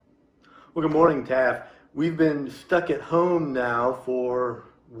Well, good morning, Taft. We've been stuck at home now for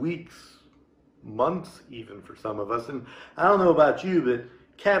weeks, months even for some of us. And I don't know about you, but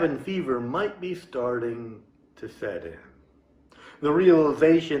cabin fever might be starting to set in. The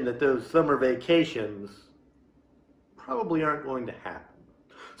realization that those summer vacations probably aren't going to happen.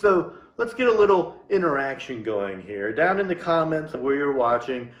 So let's get a little interaction going here. Down in the comments where you're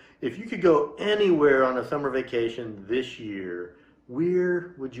watching, if you could go anywhere on a summer vacation this year,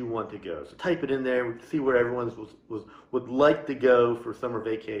 where would you want to go? So type it in there. We can see where everyone would like to go for summer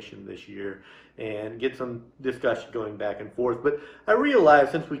vacation this year and get some discussion going back and forth. But I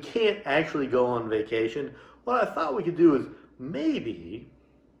realized since we can't actually go on vacation, what I thought we could do is maybe,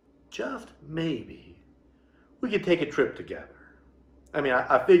 just maybe, we could take a trip together. I mean,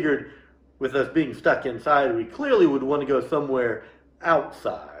 I figured with us being stuck inside, we clearly would want to go somewhere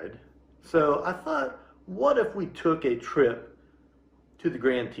outside. So I thought, what if we took a trip to the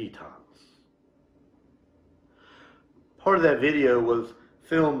Grand Tetons? Part of that video was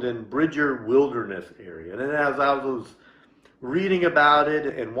filmed in Bridger Wilderness area. And as I was reading about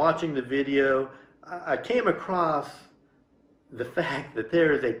it and watching the video, I came across the fact that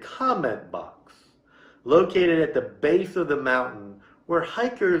there is a comment box located at the base of the mountain where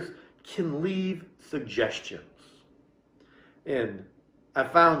hikers can leave suggestions. And I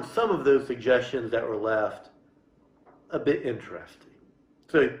found some of those suggestions that were left a bit interesting.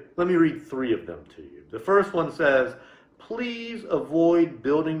 So let me read 3 of them to you. The first one says, please avoid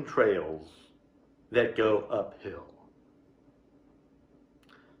building trails that go uphill.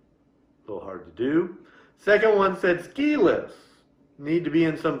 A little hard to do. Second one said, ski lifts need to be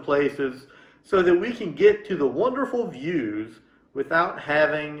in some places so that we can get to the wonderful views without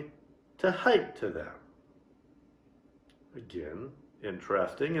having to hike to them. Again,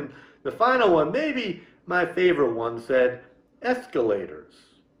 interesting. And the final one, maybe my favorite one, said, escalators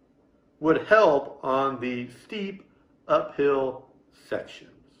would help on the steep uphill sections.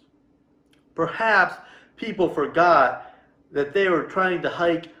 Perhaps people forgot that they were trying to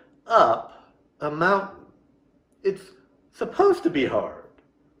hike up a mountain. It's supposed to be hard.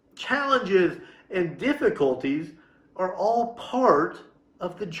 Challenges and difficulties are all part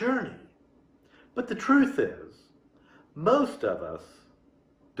of the journey. But the truth is, most of us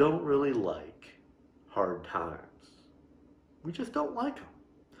don't really like hard times. We just don't like them.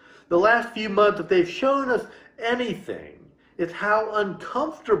 The last few months, if they've shown us anything, it's how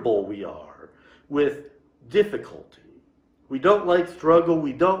uncomfortable we are with difficulty. We don't like struggle.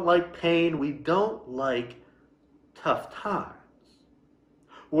 We don't like pain. We don't like tough times.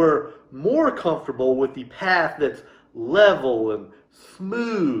 We're more comfortable with the path that's level and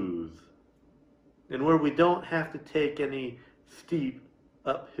smooth and where we don't have to take any steep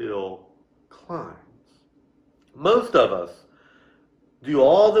uphill climbs. Most of us do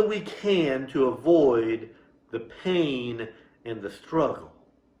all that we can to avoid the pain and the struggle.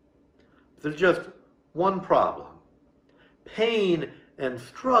 There's just one problem. Pain and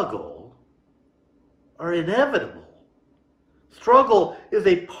struggle are inevitable. Struggle is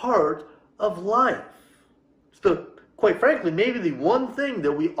a part of life. So, quite frankly, maybe the one thing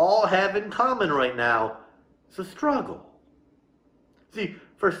that we all have in common right now is a struggle. See,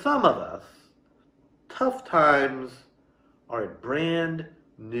 for some of us, tough times are a brand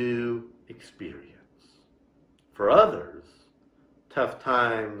new experience. For others, tough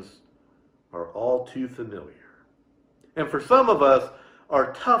times are all too familiar. And for some of us,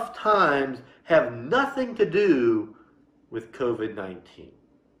 our tough times have nothing to do with COVID-19.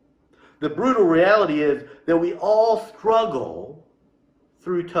 The brutal reality is that we all struggle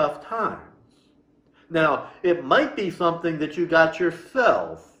through tough times. Now, it might be something that you got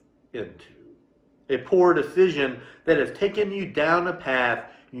yourself into. A poor decision that has taken you down a path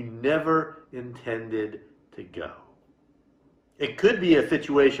you never intended to go. It could be a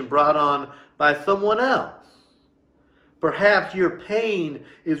situation brought on by someone else. Perhaps your pain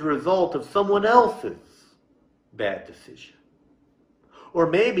is a result of someone else's bad decision. Or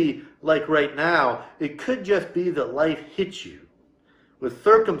maybe, like right now, it could just be that life hits you with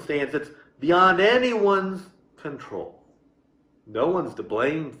circumstance that's beyond anyone's control. No one's to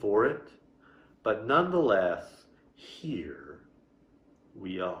blame for it. But nonetheless, here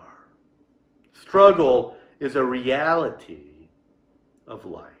we are. Struggle is a reality of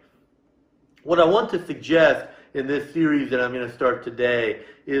life. What I want to suggest in this series that I'm going to start today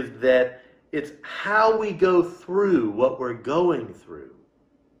is that it's how we go through what we're going through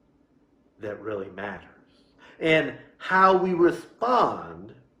that really matters. And how we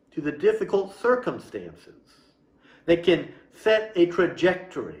respond to the difficult circumstances that can set a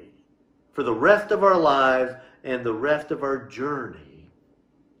trajectory for the rest of our lives and the rest of our journey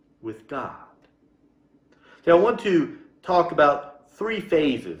with God. So I want to talk about three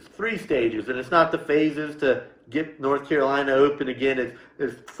phases, three stages, and it's not the phases to get North Carolina open again.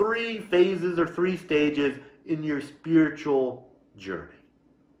 It's three phases or three stages in your spiritual journey.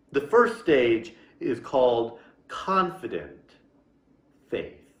 The first stage is called confident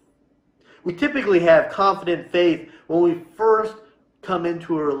faith. We typically have confident faith when we first come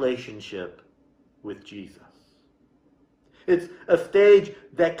into a relationship with Jesus. It's a stage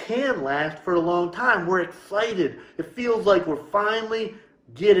that can last for a long time. We're excited. It feels like we're finally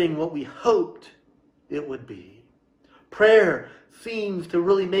getting what we hoped it would be. Prayer seems to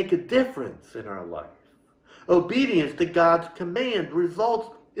really make a difference in our life. Obedience to God's command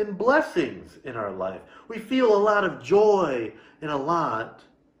results in blessings in our life. We feel a lot of joy and a lot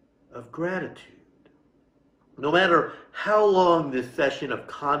of gratitude. No matter how long this session of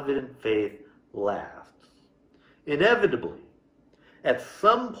confident faith lasts, inevitably, at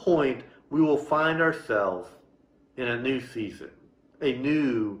some point, we will find ourselves in a new season, a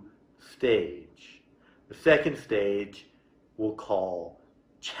new stage. The second stage we'll call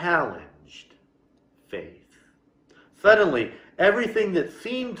challenged faith. Suddenly, everything that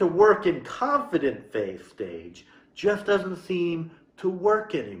seemed to work in confident faith stage just doesn't seem to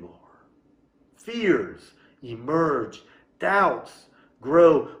work anymore. Fears emerge, doubts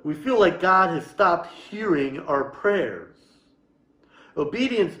grow. We feel like God has stopped hearing our prayers.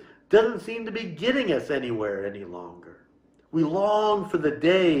 Obedience doesn't seem to be getting us anywhere any longer. We long for the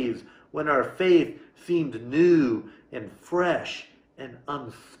days when our faith seemed new and fresh and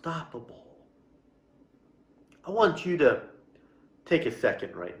unstoppable. I want you to take a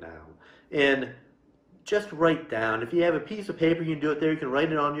second right now and just write down. If you have a piece of paper, you can do it there. You can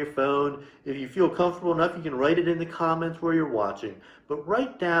write it on your phone. If you feel comfortable enough, you can write it in the comments where you're watching. But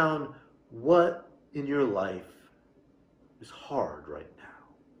write down what in your life is hard right now.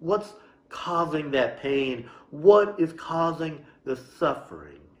 What's causing that pain? What is causing the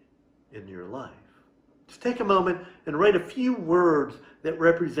suffering in your life? Just take a moment and write a few words that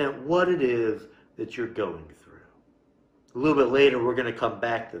represent what it is that you're going through. A little bit later, we're going to come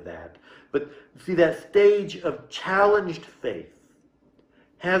back to that. But see, that stage of challenged faith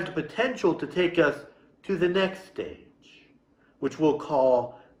has the potential to take us to the next stage, which we'll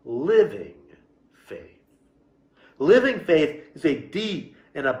call living faith. Living faith is a deep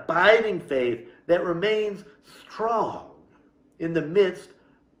and abiding faith that remains strong in the midst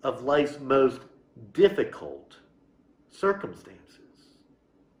of life's most difficult circumstances.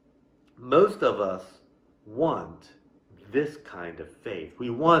 Most of us want this kind of faith. We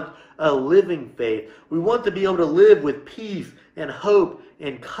want a living faith. We want to be able to live with peace and hope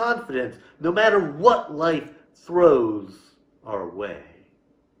and confidence no matter what life throws our way.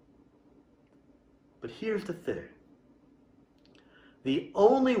 But here's the thing. The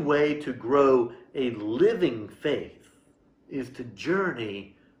only way to grow a living faith is to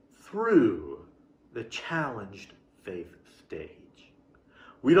journey through the challenged faith stage.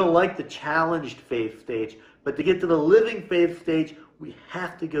 We don't like the challenged faith stage, but to get to the living faith stage, we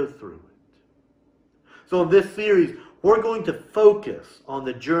have to go through it. So in this series, we're going to focus on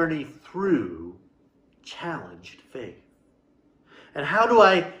the journey through challenged faith. And how do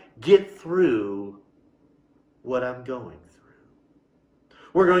I get through what I'm going through?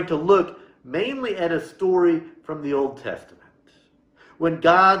 We're going to look mainly at a story from the Old Testament, when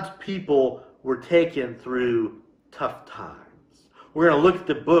God's people were taken through tough times. We're going to look at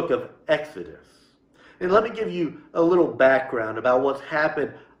the book of Exodus. And let me give you a little background about what's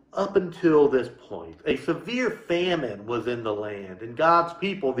happened up until this point. A severe famine was in the land, and God's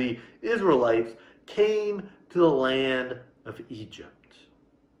people, the Israelites, came to the land of Egypt.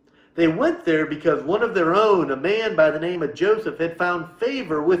 They went there because one of their own, a man by the name of Joseph, had found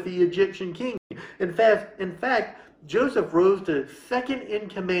favor with the Egyptian king. In fact, Joseph rose to second in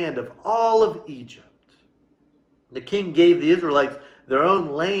command of all of Egypt. The king gave the Israelites their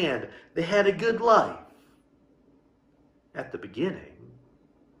own land. They had a good life at the beginning.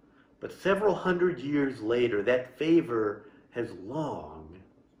 But several hundred years later, that favor has long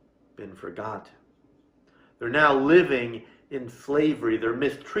been forgotten. They're now living in slavery. They're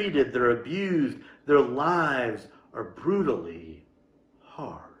mistreated. They're abused. Their lives are brutally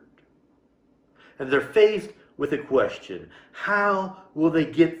hard. And they're faced with a question. How will they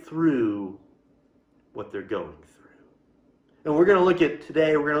get through what they're going through? And we're going to look at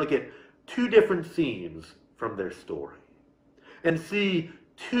today, we're going to look at two different scenes from their story and see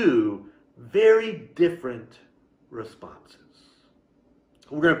two very different responses.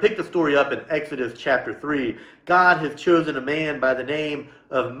 We're going to pick the story up in Exodus chapter 3. God has chosen a man by the name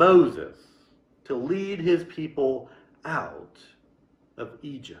of Moses to lead his people out of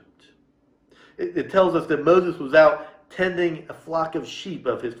Egypt. It tells us that Moses was out tending a flock of sheep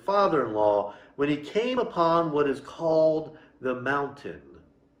of his father-in-law when he came upon what is called the mountain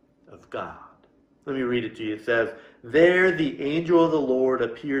of God. Let me read it to you. It says, "There the angel of the Lord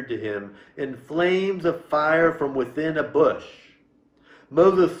appeared to him in flames of fire from within a bush.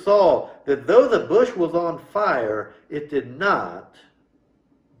 Moses saw that though the bush was on fire, it did not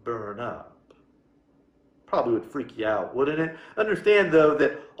burn up." Probably would freak you out, wouldn't it? Understand, though,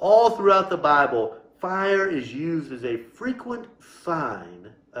 that all throughout the Bible, fire is used as a frequent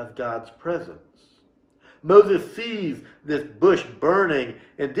sign of God's presence. Moses sees this bush burning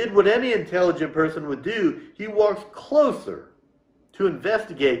and did what any intelligent person would do. He walks closer to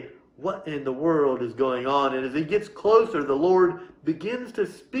investigate what in the world is going on. And as he gets closer, the Lord begins to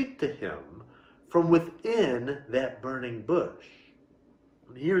speak to him from within that burning bush.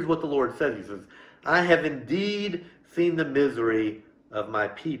 And here's what the Lord says. He says, "I have indeed seen the misery of my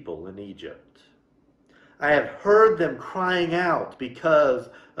people in Egypt. I have heard them crying out because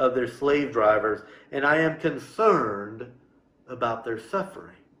of their slave drivers, and I am concerned about their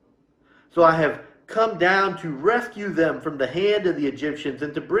suffering. So I have come down to rescue them from the hand of the Egyptians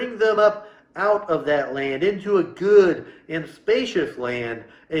and to bring them up out of that land into a good and spacious land,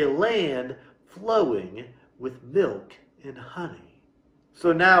 a land flowing with milk and honey.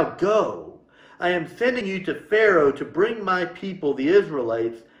 So now go. I am sending you to Pharaoh to bring my people, the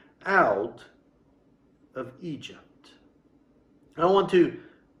Israelites, out of Egypt." I want to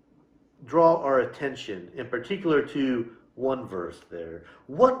draw our attention in particular to one verse there.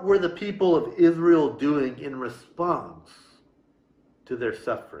 What were the people of Israel doing in response to their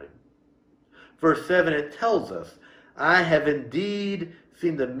suffering? Verse 7, it tells us, "I have indeed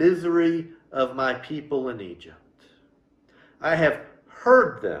seen the misery of my people in Egypt. I have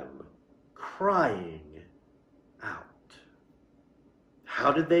heard them crying out."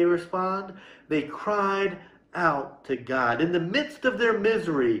 How did they respond? They cried out to God. In the midst of their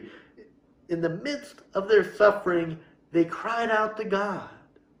misery, in the midst of their suffering, they cried out to God.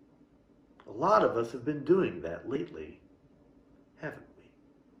 A lot of us have been doing that lately, haven't we?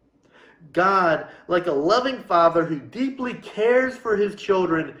 God, like a loving father who deeply cares for his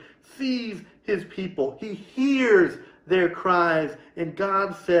children, sees his people. He hears their cries, and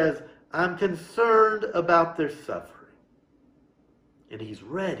God says, "I'm concerned about their suffering." And he's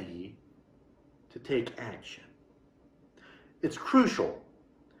ready to take action. It's crucial.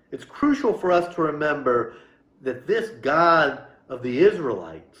 It's crucial for us to remember that this God of the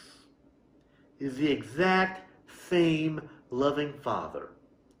Israelites is the exact same loving Father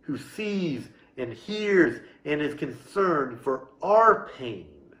who sees and hears and is concerned for our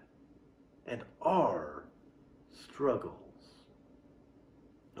pain and our struggles.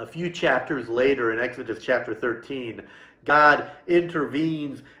 A few chapters later in Exodus chapter 13, God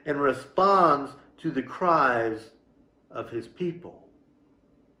intervenes and responds to the cries of his people.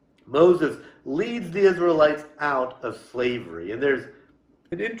 Moses leads the Israelites out of slavery. And there's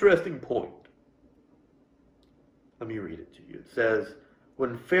an interesting point. Let me read it to you. It says,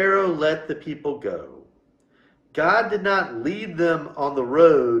 "When Pharaoh let the people go, God did not lead them on the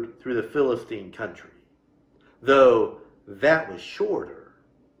road through the Philistine country, though that was shorter.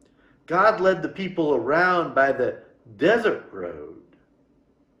 God led the people around by the desert road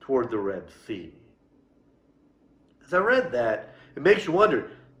toward the Red Sea." As I read that, it makes you wonder,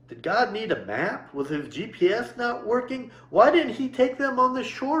 did God need a map? Was his GPS not working? Why didn't he take them on the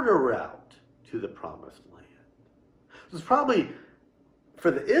shorter route to the promised land? It was probably,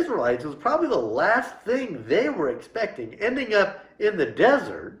 for the Israelites, it was probably the last thing they were expecting. Ending up in the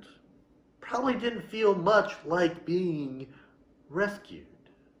desert probably didn't feel much like being rescued.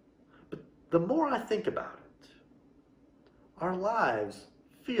 But the more I think about it, our lives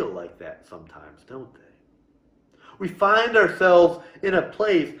feel like that sometimes, don't they? We find ourselves in a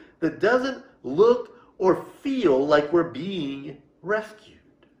place that doesn't look or feel like we're being rescued.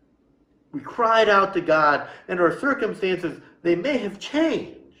 We cried out to God, and our circumstances, they may have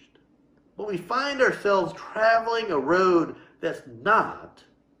changed, but we find ourselves traveling a road that's not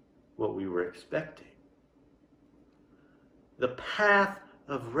what we were expecting. The path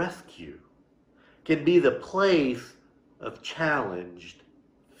of rescue can be the place of challenged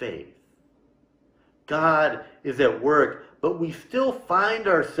faith. God is at work, but we still find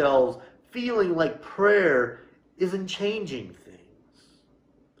ourselves feeling like prayer isn't changing things.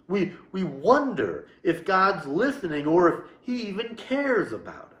 We wonder if God's listening or if he even cares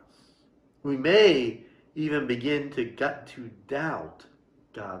about us. We may even begin to doubt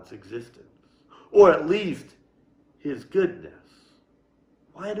God's existence, or at least his goodness.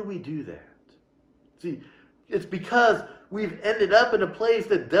 Why do we do that? See, It's because we've ended up in a place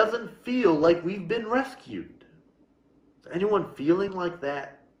that doesn't feel like we've been rescued. Is anyone feeling like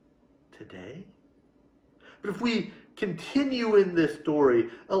that today? But if we continue in this story,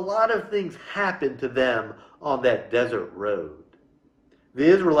 a lot of things happen to them on that desert road. The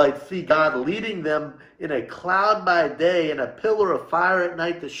Israelites see God leading them in a cloud by day and a pillar of fire at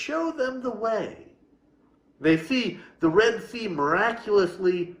night to show them the way. They see the Red Sea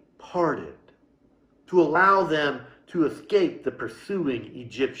miraculously parted to allow them to escape the pursuing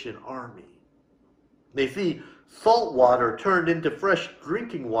Egyptian army. They see salt water turned into fresh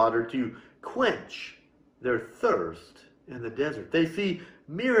drinking water to quench their thirst in the desert. They see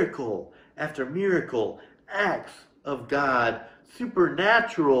miracle after miracle, acts of God,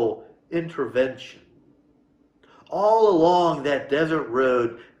 supernatural intervention. All along that desert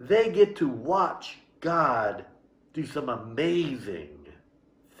road, they get to watch God do some amazing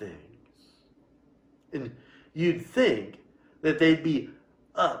things. And you'd think that they'd be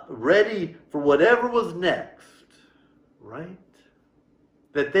up, ready for whatever was next, right?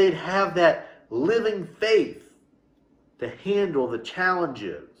 That they'd have that living faith to handle the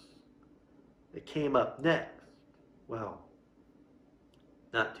challenges that came up next. Well,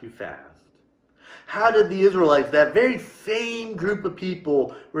 not too fast. How did the Israelites, that very same group of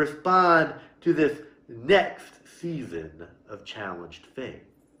people, respond to this next season of challenged faith?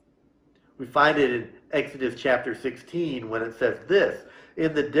 We find it in Exodus chapter 16 when it says this,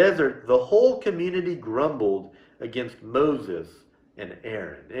 "In the desert, the whole community grumbled against Moses and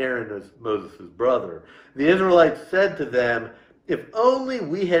Aaron." Aaron is Moses' brother. "The Israelites said to them, 'If only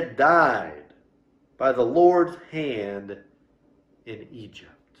we had died by the Lord's hand in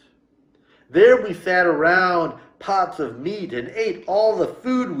Egypt. There we sat around pots of meat and ate all the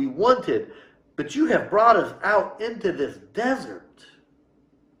food we wanted, but you have brought us out into this desert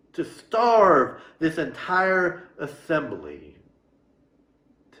to starve this entire assembly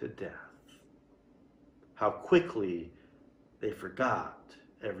to death.'" How quickly they forgot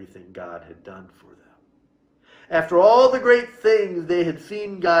everything God had done for them. After all the great things they had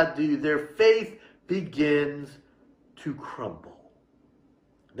seen God do, their faith begins to crumble.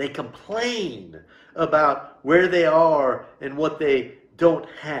 They complain about where they are and what they don't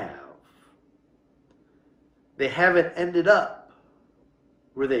have. They haven't ended up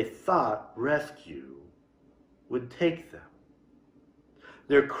where they thought rescue would take them.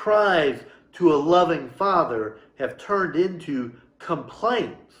 Their cries to a loving Father have turned into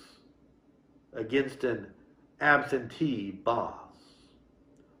complaints against an absentee boss.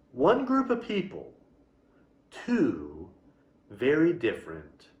 One group of people, two very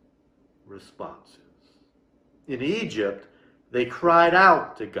different responses. In Egypt, they cried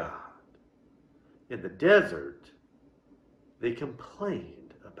out to God. In the desert, they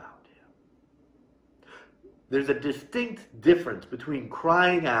complained about him. There's a distinct difference between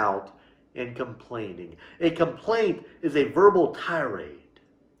crying out and complaining. A complaint is a verbal tirade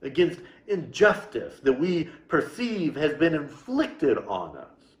against injustice that we perceive has been inflicted on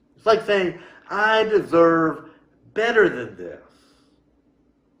us. It's like saying, "I deserve better than this."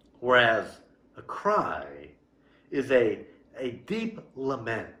 Whereas a cry is a deep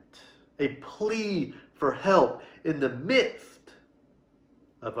lament, a plea for help in the midst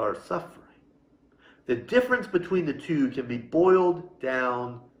of our suffering. The difference between the two can be boiled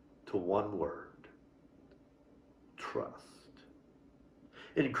down to one word: trust.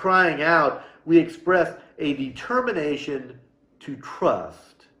 In crying out, we express a determination to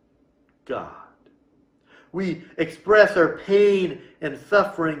trust God. We express our pain and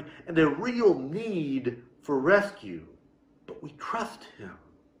suffering and a real need for rescue, but we trust Him.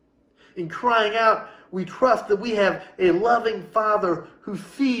 In crying out, we trust that we have a loving Father who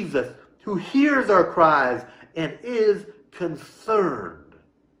sees us, who hears our cries, and is concerned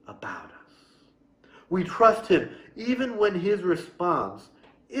about us. We trust Him even when His response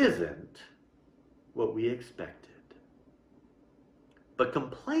isn't what we expected. But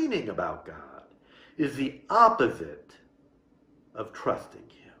complaining about God is the opposite of trusting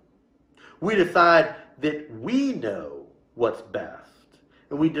Him. We decide that we know what's best,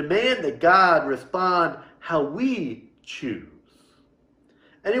 and we demand that God respond how we choose.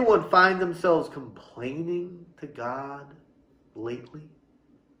 Anyone find themselves complaining to God lately?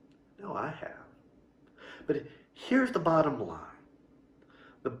 No, I have. But here's the bottom line.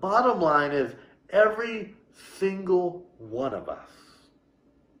 The bottom line is every single one of us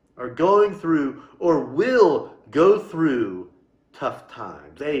are going through or will go through tough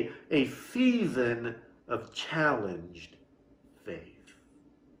times, a season of challenged faith.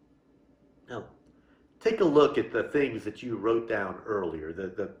 Now, take a look at the things that you wrote down earlier,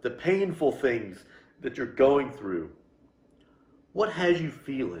 the painful things that you're going through, what has you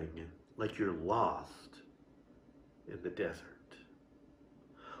feeling like you're lost in the desert?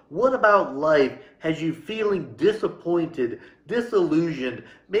 What about life has you feeling disappointed, disillusioned,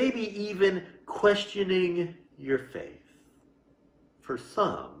 maybe even questioning your faith? For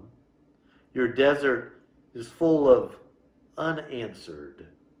some, your desert is full of unanswered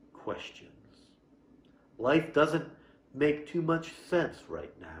questions. Life doesn't make too much sense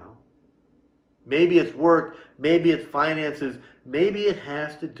right now. Maybe it's work, maybe it's finances, maybe it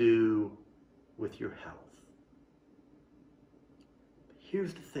has to do with your health.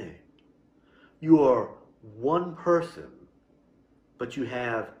 Here's the thing. You are one person, but you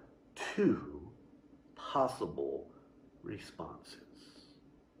have two possible responses.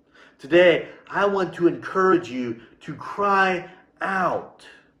 Today, I want to encourage you to cry out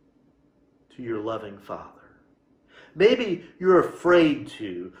to your loving Father. Maybe you're afraid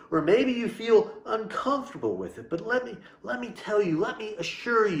to, or maybe you feel uncomfortable with it, but let me tell you, let me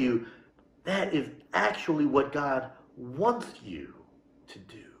assure you, that is actually what God wants you to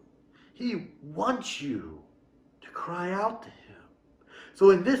do. He wants you to cry out to Him. So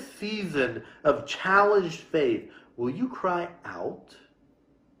in this season of challenged faith, will you cry out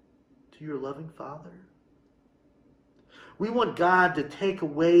to your loving Father? We want God to take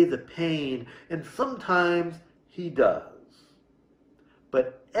away the pain, and sometimes He does.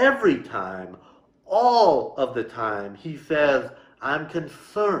 But every time, all of the time, He says, I'm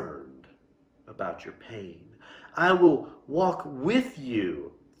concerned about your pain. I will walk with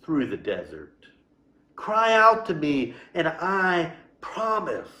you through the desert. Cry out to me, and I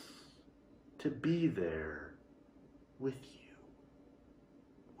promise to be there with you.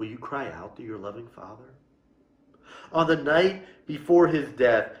 Will you cry out to your loving Father? On the night before His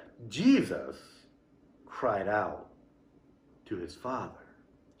death, Jesus cried out to His Father.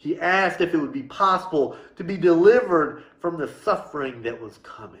 He asked if it would be possible to be delivered from the suffering that was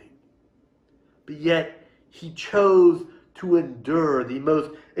coming. But yet, He chose to endure the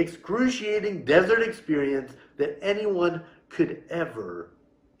most excruciating desert experience that anyone could ever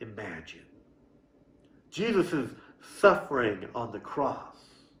imagine. Jesus' suffering on the cross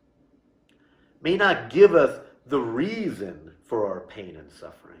may not give us the reason for our pain and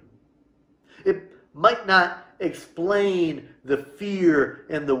suffering. It might not explain the fear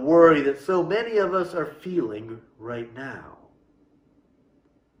and the worry that so many of us are feeling right now.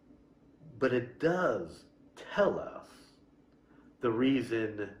 But it does tell us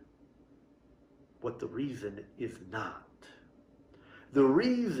what the reason is not. The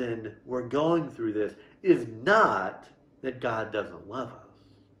reason we're going through this is not that God doesn't love us.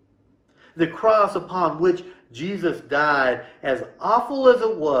 The cross upon which Jesus died, as awful as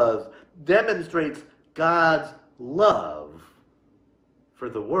it was, demonstrates God's love for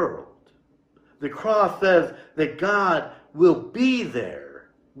the world. The cross says that God will be there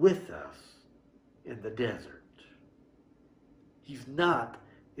with us in the desert. He's not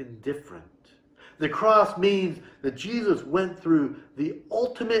indifferent. The cross means that Jesus went through the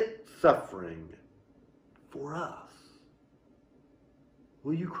ultimate suffering for us.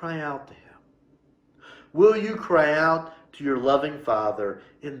 Will you cry out to Him? Will you cry out to your loving Father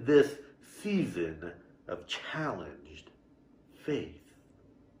in this season of challenged faith?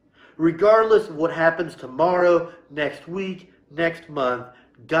 Regardless of what happens tomorrow, next week, next month,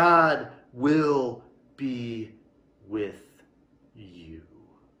 God will be with you.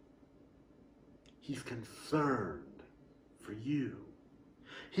 He's concerned for you.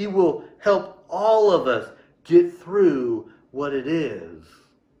 He will help all of us get through what it is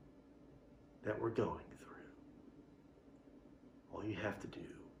that we're going through. All you have to do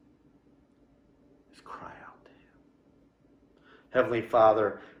is cry out to Him. Heavenly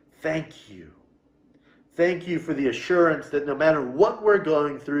Father, thank you. Thank you for the assurance that no matter what we're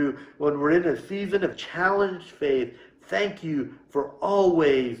going through, when we're in a season of challenged faith, thank you for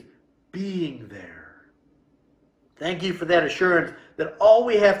always being there. Thank you for that assurance that all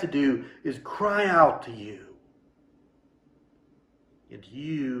we have to do is cry out to you. And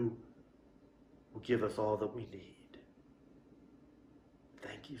you will give us all that we need.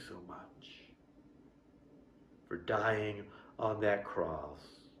 Thank you so much for dying on that cross,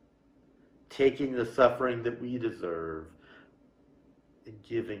 taking the suffering that we deserve, and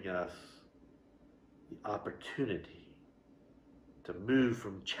giving us the opportunity to move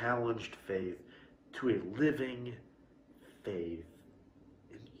from challenged faith to a living faith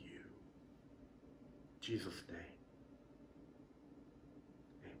in you. In Jesus' name.